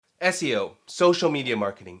SEO, social media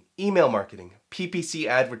marketing, email marketing, PPC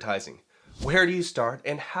advertising. Where do you start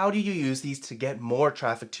and how do you use these to get more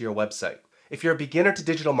traffic to your website? If you're a beginner to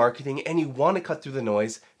digital marketing and you want to cut through the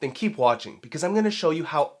noise, then keep watching because I'm going to show you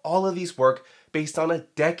how all of these work based on a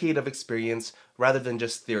decade of experience rather than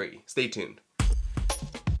just theory. Stay tuned.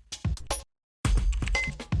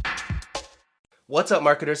 What's up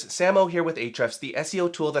marketers, Samo here with Ahrefs, the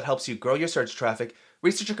SEO tool that helps you grow your search traffic,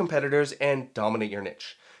 research your competitors, and dominate your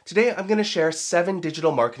niche. Today I'm going to share 7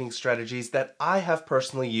 digital marketing strategies that I have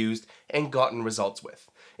personally used and gotten results with.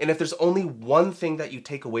 And if there's only one thing that you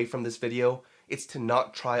take away from this video, it's to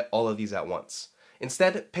not try all of these at once.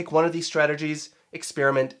 Instead, pick one of these strategies,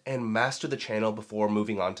 experiment, and master the channel before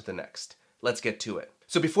moving on to the next. Let's get to it.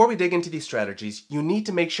 So before we dig into these strategies, you need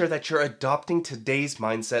to make sure that you're adopting today's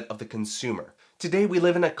mindset of the consumer. Today we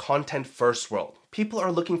live in a content-first world. People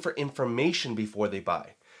are looking for information before they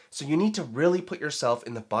buy. So you need to really put yourself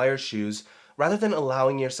in the buyer's shoes rather than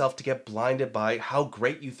allowing yourself to get blinded by how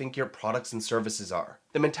great you think your products and services are.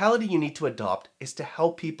 The mentality you need to adopt is to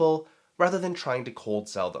help people rather than trying to cold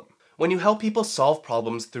sell them. When you help people solve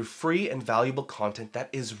problems through free and valuable content that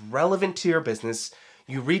is relevant to your business,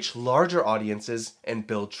 you reach larger audiences and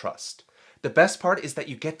build trust. The best part is that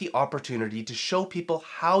you get the opportunity to show people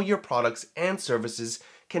how your products and services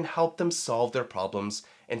can help them solve their problems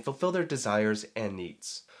and fulfill their desires and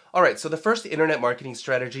needs. Alright, so the first internet marketing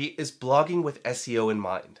strategy is blogging with SEO in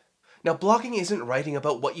mind. Now, blogging isn't writing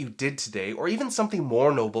about what you did today or even something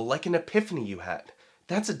more noble like an epiphany you had.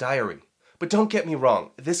 That's a diary. But don't get me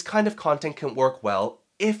wrong, this kind of content can work well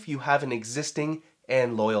if you have an existing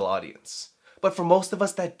and loyal audience. But for most of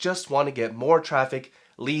us that just want to get more traffic,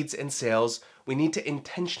 leads, and sales, we need to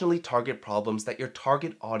intentionally target problems that your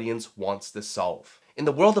target audience wants to solve. In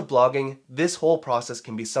the world of blogging, this whole process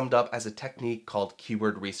can be summed up as a technique called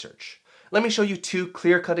keyword research. Let me show you 2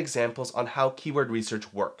 clear-cut examples on how keyword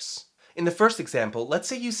research works. In the first example, let's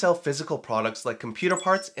say you sell physical products like computer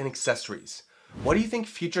parts and accessories. What do you think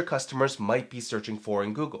future customers might be searching for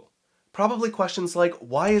in Google? Probably questions like,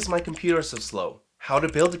 why is my computer so slow? How to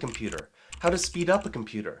build a computer? How to speed up a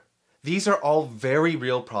computer? These are all very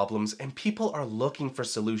real problems and people are looking for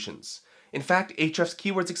solutions. In fact, Ahrefs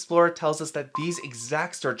Keywords Explorer tells us that these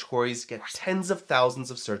exact search queries get tens of thousands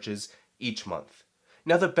of searches each month.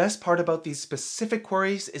 Now the best part about these specific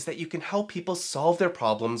queries is that you can help people solve their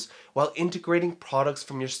problems while integrating products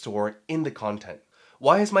from your store in the content.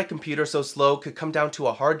 Why is my computer so slow could come down to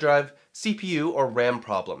a hard drive, CPU, or RAM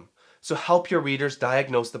problem. So help your readers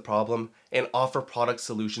diagnose the problem and offer product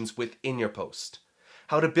solutions within your post.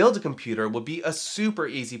 How to build a computer would be a super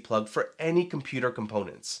easy plug for any computer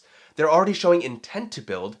components. They're already showing intent to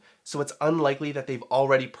build, so it's unlikely that they've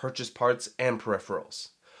already purchased parts and peripherals.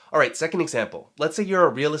 Alright, second example. Let's say you're a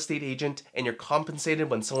real estate agent and you're compensated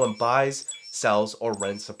when someone buys, sells, or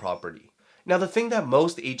rents a property. Now the thing that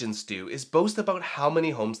most agents do is boast about how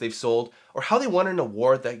many homes they've sold or how they won an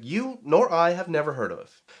award that you nor I have never heard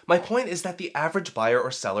of. My point is that the average buyer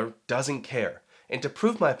or seller doesn't care. And to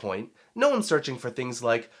prove my point, no one's searching for things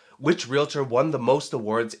like which realtor won the most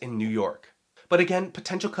awards in New York. But again,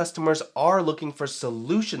 potential customers are looking for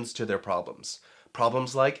solutions to their problems.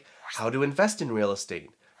 Problems like how to invest in real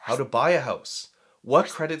estate, how to buy a house, what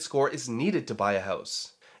credit score is needed to buy a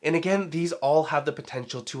house. And again, these all have the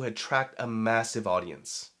potential to attract a massive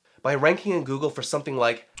audience. By ranking in Google for something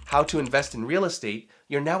like how to invest in real estate,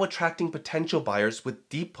 you're now attracting potential buyers with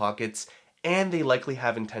deep pockets and they likely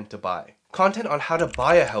have intent to buy. Content on how to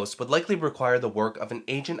buy a house would likely require the work of an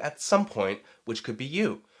agent at some point, which could be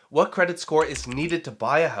you. What credit score is needed to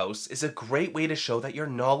buy a house is a great way to show that your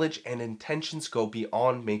knowledge and intentions go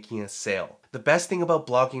beyond making a sale. The best thing about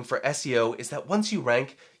blogging for SEO is that once you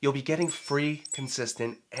rank, you'll be getting free,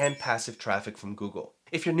 consistent, and passive traffic from Google.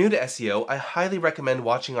 If you're new to SEO, I highly recommend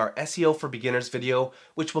watching our SEO for Beginners video,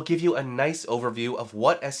 which will give you a nice overview of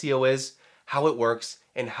what SEO is, how it works,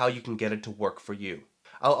 and how you can get it to work for you.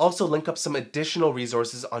 I'll also link up some additional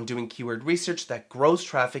resources on doing keyword research that grows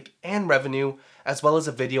traffic and revenue, as well as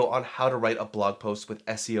a video on how to write a blog post with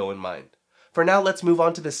SEO in mind. For now, let's move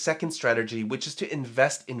on to the second strategy, which is to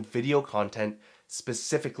invest in video content,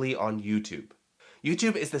 specifically on YouTube.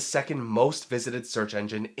 YouTube is the second most visited search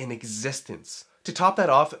engine in existence. To top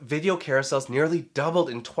that off, video carousels nearly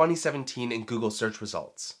doubled in 2017 in Google search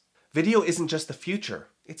results. Video isn't just the future,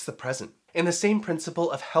 it's the present. And the same principle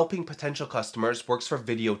of helping potential customers works for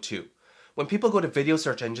video too. When people go to video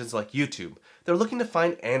search engines like YouTube, they're looking to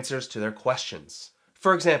find answers to their questions.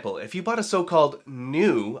 For example, if you bought a so-called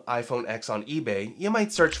new iPhone X on eBay, you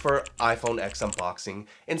might search for iPhone X unboxing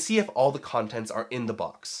and see if all the contents are in the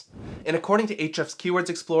box. And according to Ahrefs Keywords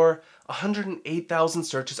Explorer, 108,000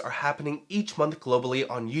 searches are happening each month globally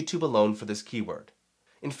on YouTube alone for this keyword.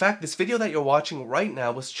 In fact, this video that you're watching right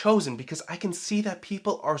now was chosen because I can see that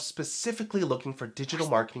people are specifically looking for digital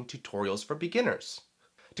marketing tutorials for beginners.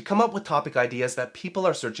 To come up with topic ideas that people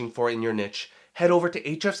are searching for in your niche, head over to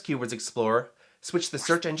Ahrefs Keywords Explorer, switch the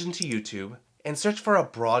search engine to YouTube, and search for a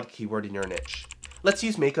broad keyword in your niche. Let's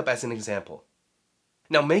use makeup as an example.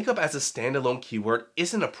 Now, makeup as a standalone keyword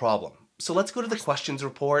isn't a problem, so let's go to the questions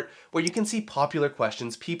report where you can see popular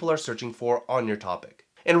questions people are searching for on your topic.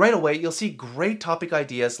 And right away, you'll see great topic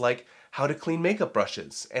ideas like how to clean makeup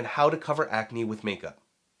brushes and how to cover acne with makeup.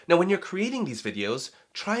 Now, when you're creating these videos,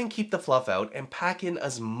 try and keep the fluff out and pack in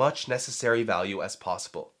as much necessary value as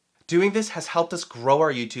possible. Doing this has helped us grow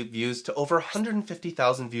our YouTube views to over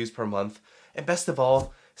 150,000 views per month, and best of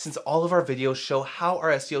all, since all of our videos show how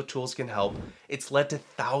our SEO tools can help, it's led to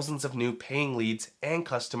thousands of new paying leads and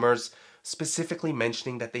customers specifically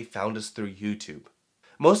mentioning that they found us through YouTube.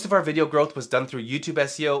 Most of our video growth was done through YouTube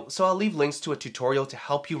SEO, so I'll leave links to a tutorial to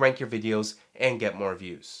help you rank your videos and get more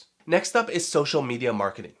views. Next up is social media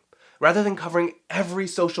marketing. Rather than covering every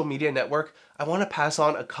social media network, I want to pass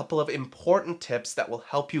on a couple of important tips that will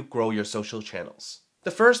help you grow your social channels. The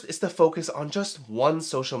first is to focus on just one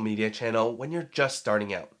social media channel when you're just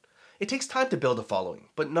starting out. It takes time to build a following,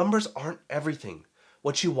 but numbers aren't everything.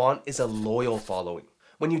 What you want is a loyal following.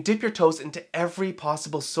 When you dip your toes into every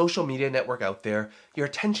possible social media network out there, your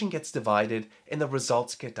attention gets divided and the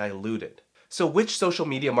results get diluted. So which social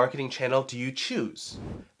media marketing channel do you choose?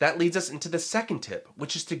 That leads us into the second tip,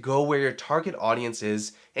 which is to go where your target audience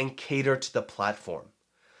is and cater to the platform.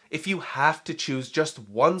 If you have to choose just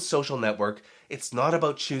one social network, it's not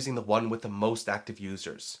about choosing the one with the most active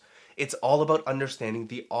users. It's all about understanding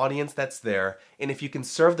the audience that's there and if you can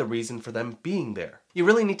serve the reason for them being there. You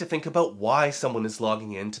really need to think about why someone is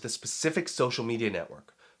logging in to the specific social media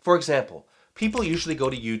network. For example, people usually go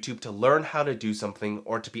to YouTube to learn how to do something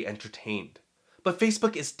or to be entertained. But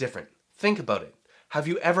Facebook is different. Think about it. Have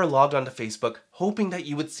you ever logged onto Facebook hoping that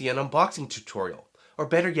you would see an unboxing tutorial? Or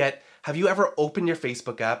better yet, have you ever opened your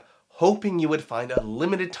Facebook app hoping you would find a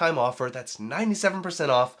limited time offer that's 97%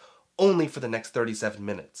 off only for the next 37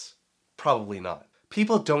 minutes? Probably not.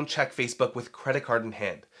 People don't check Facebook with credit card in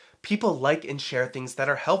hand. People like and share things that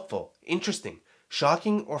are helpful, interesting,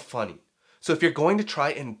 shocking, or funny. So if you're going to try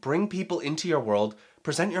and bring people into your world,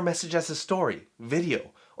 present your message as a story,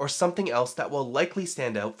 video, or something else that will likely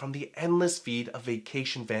stand out from the endless feed of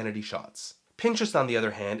vacation vanity shots. Pinterest, on the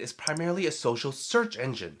other hand, is primarily a social search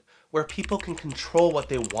engine where people can control what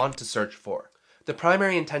they want to search for. The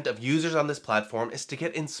primary intent of users on this platform is to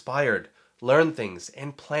get inspired, learn things,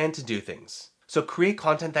 and plan to do things. So create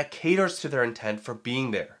content that caters to their intent for being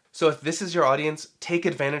there. So if this is your audience, take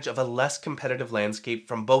advantage of a less competitive landscape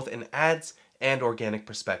from both an ads and organic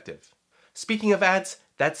perspective. Speaking of ads,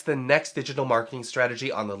 that's the next digital marketing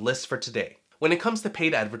strategy on the list for today. When it comes to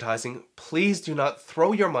paid advertising, please do not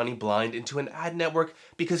throw your money blind into an ad network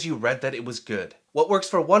because you read that it was good. What works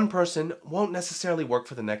for one person won't necessarily work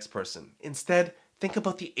for the next person. Instead, think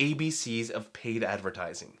about the ABCs of paid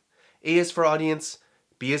advertising. A is for audience,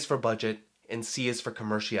 B is for budget, and C is for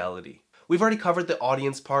commerciality. We've already covered the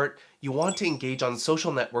audience part. You want to engage on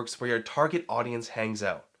social networks where your target audience hangs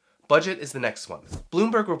out. Budget is the next one.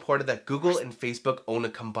 Bloomberg reported that Google and Facebook own a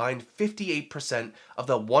combined 58% of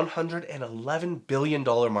the $111 billion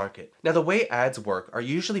market. Now, the way ads work are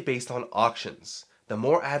usually based on auctions. The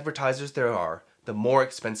more advertisers there are, the more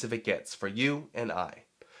expensive it gets for you and I.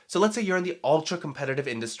 So let's say you're in the ultra-competitive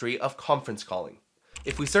industry of conference calling.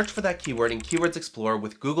 If we search for that keyword in Keywords Explorer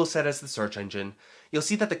with Google set as the search engine, you'll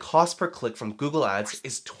see that the cost per click from Google Ads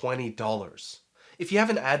is $20. If you have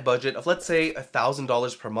an ad budget of, let's say,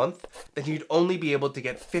 $1,000 per month, then you'd only be able to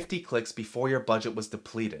get 50 clicks before your budget was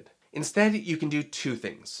depleted. Instead, you can do two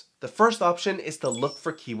things. The first option is to look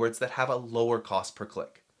for keywords that have a lower cost per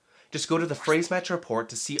click. Just go to the phrase match report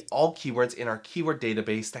to see all keywords in our keyword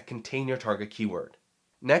database that contain your target keyword.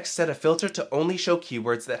 Next, set a filter to only show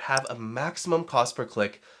keywords that have a maximum cost per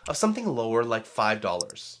click of something lower like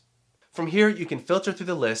 $5. From here, you can filter through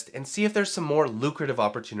the list and see if there's some more lucrative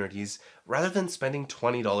opportunities rather than spending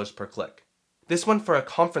 $20 per click. This one for a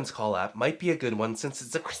conference call app might be a good one since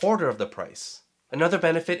it's a quarter of the price. Another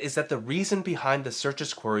benefit is that the reason behind the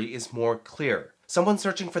searcher's query is more clear. Someone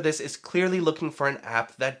searching for this is clearly looking for an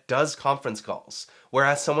app that does conference calls,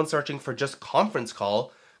 whereas someone searching for just conference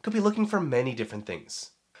call could be looking for many different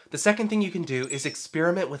things. The second thing you can do is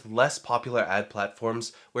experiment with less popular ad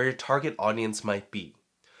platforms where your target audience might be.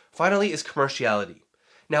 Finally is commerciality.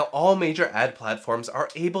 Now, all major ad platforms are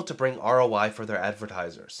able to bring ROI for their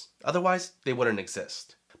advertisers. Otherwise, they wouldn't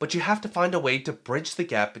exist. But you have to find a way to bridge the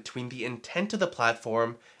gap between the intent of the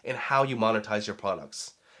platform and how you monetize your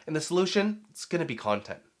products. And the solution, it's going to be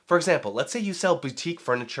content. For example, let's say you sell boutique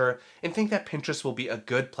furniture and think that Pinterest will be a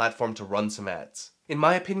good platform to run some ads. In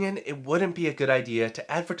my opinion, it wouldn't be a good idea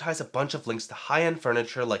to advertise a bunch of links to high-end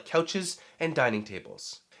furniture like couches and dining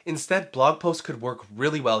tables. Instead, blog posts could work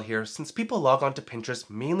really well here since people log on to Pinterest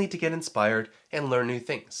mainly to get inspired and learn new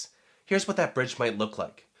things. Here's what that bridge might look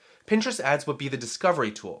like. Pinterest ads would be the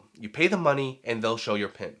discovery tool. You pay the money and they'll show your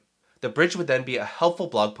pin. The bridge would then be a helpful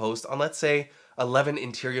blog post on, let's say, 11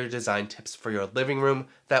 interior design tips for your living room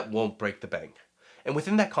that won't break the bank. And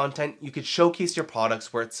within that content, you could showcase your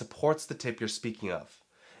products where it supports the tip you're speaking of.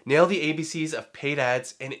 Nail the ABCs of paid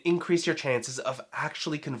ads and increase your chances of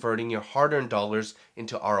actually converting your hard-earned dollars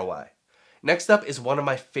into ROI. Next up is one of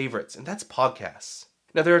my favorites, and that's podcasts.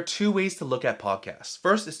 Now, there are two ways to look at podcasts.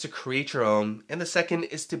 First is to create your own, and the second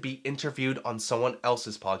is to be interviewed on someone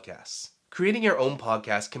else's podcasts. Creating your own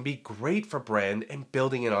podcast can be great for brand and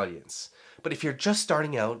building an audience. But if you're just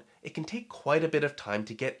starting out, it can take quite a bit of time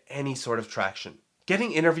to get any sort of traction.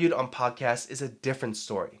 Getting interviewed on podcasts is a different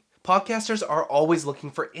story. Podcasters are always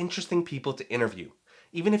looking for interesting people to interview.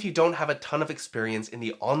 Even if you don't have a ton of experience in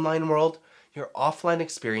the online world, your offline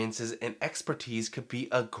experiences and expertise could be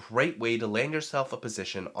a great way to land yourself a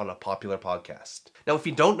position on a popular podcast. Now, if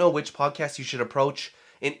you don't know which podcast you should approach,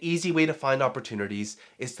 an easy way to find opportunities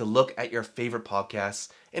is to look at your favorite podcasts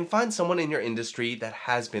and find someone in your industry that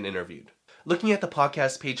has been interviewed. Looking at the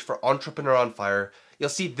podcast page for Entrepreneur on Fire, you'll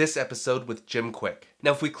see this episode with Jim Kwik.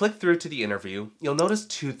 Now, if we click through to the interview, you'll notice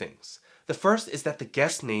two things. The first is that the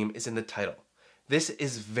guest name is in the title. This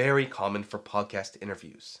is very common for podcast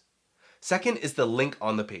interviews. Second is the link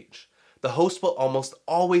on the page. The host will almost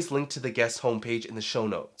always link to the guest's homepage in the show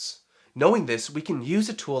notes. Knowing this, we can use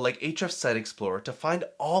a tool like Ahrefs Site Explorer to find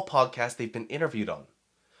all podcasts they've been interviewed on.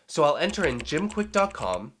 So I'll enter in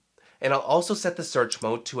jimkwik.com, and I'll also set the search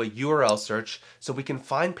mode to a URL search so we can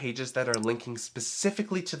find pages that are linking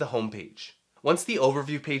specifically to the homepage. Once the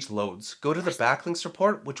overview page loads, go to the backlinks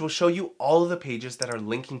report, which will show you all of the pages that are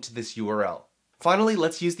linking to this URL. Finally,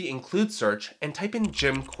 let's use the include search and type in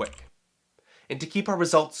Jim Kwik. And to keep our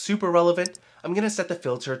results super relevant, I'm going to set the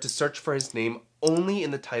filter to search for his name only in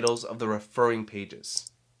the titles of the referring pages.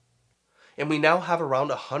 And we now have around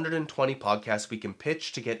 120 podcasts we can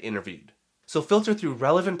pitch to get interviewed. So filter through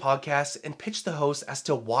relevant podcasts and pitch the host as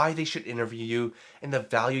to why they should interview you and the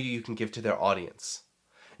value you can give to their audience.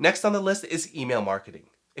 Next on the list is email marketing.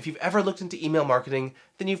 If you've ever looked into email marketing,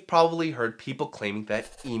 then you've probably heard people claiming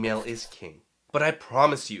that email is king. But I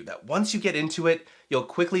promise you that once you get into it, you'll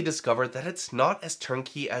quickly discover that it's not as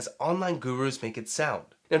turnkey as online gurus make it sound.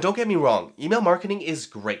 Now, don't get me wrong, email marketing is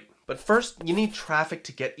great. But first, you need traffic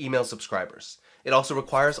to get email subscribers. It also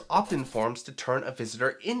requires opt-in forms to turn a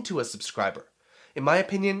visitor into a subscriber. In my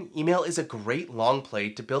opinion, email is a great long play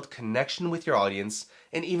to build connection with your audience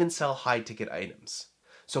and even sell high-ticket items.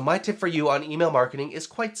 So my tip for you on email marketing is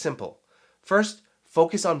quite simple. First,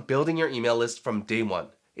 focus on building your email list from day one.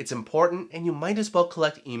 It's important, and you might as well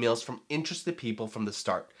collect emails from interested people from the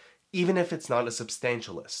start, even if it's not a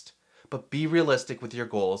substantial list. But be realistic with your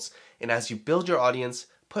goals, and as you build your audience,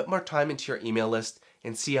 put more time into your email list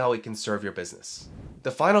and see how it can serve your business. The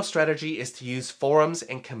final strategy is to use forums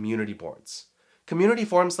and community boards. Community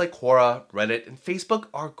forums like Quora, Reddit, and Facebook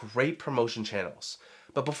are great promotion channels.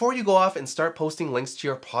 But before you go off and start posting links to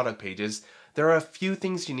your product pages, there are a few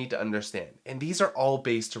things you need to understand, and these are all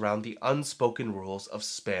based around the unspoken rules of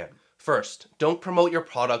spam. First, don't promote your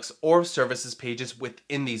products or services pages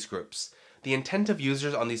within these groups. The intent of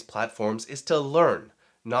users on these platforms is to learn,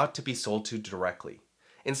 not to be sold to directly.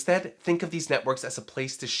 Instead, think of these networks as a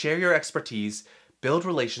place to share your expertise, build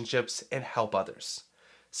relationships, and help others.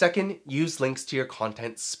 Second, use links to your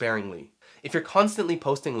content sparingly. If you're constantly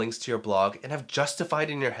posting links to your blog and have justified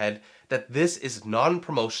in your head that this is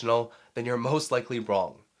non-promotional, then you're most likely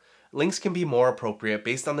wrong. Links can be more appropriate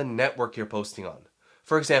based on the network you're posting on.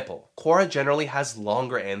 For example, Quora generally has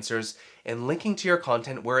longer answers, and linking to your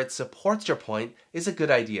content where it supports your point is a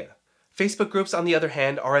good idea. Facebook groups, on the other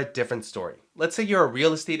hand, are a different story. Let's say you're a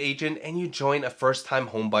real estate agent and you join a first-time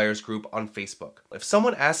homebuyers group on Facebook. If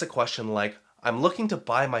someone asks a question like, "I'm looking to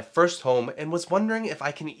buy my first home and was wondering if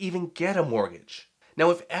I can even get a mortgage." Now,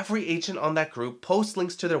 if every agent on that group posts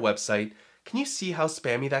links to their website, can you see how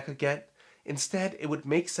spammy that could get? Instead, it would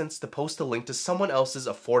make sense to post a link to someone else's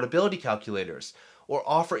affordability calculators or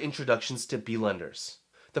offer introductions to B-lenders.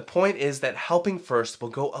 The point is that helping first will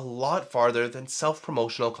go a lot farther than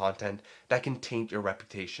self-promotional content that can taint your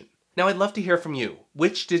reputation. Now, I'd love to hear from you.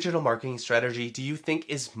 Which digital marketing strategy do you think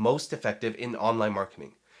is most effective in online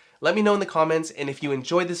marketing? Let me know in the comments, and if you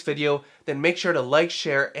enjoyed this video, then make sure to like,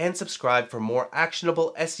 share, and subscribe for more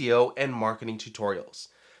actionable SEO and marketing tutorials.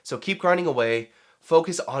 So keep grinding away,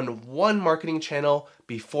 focus on one marketing channel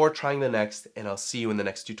before trying the next, and I'll see you in the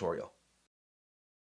next tutorial.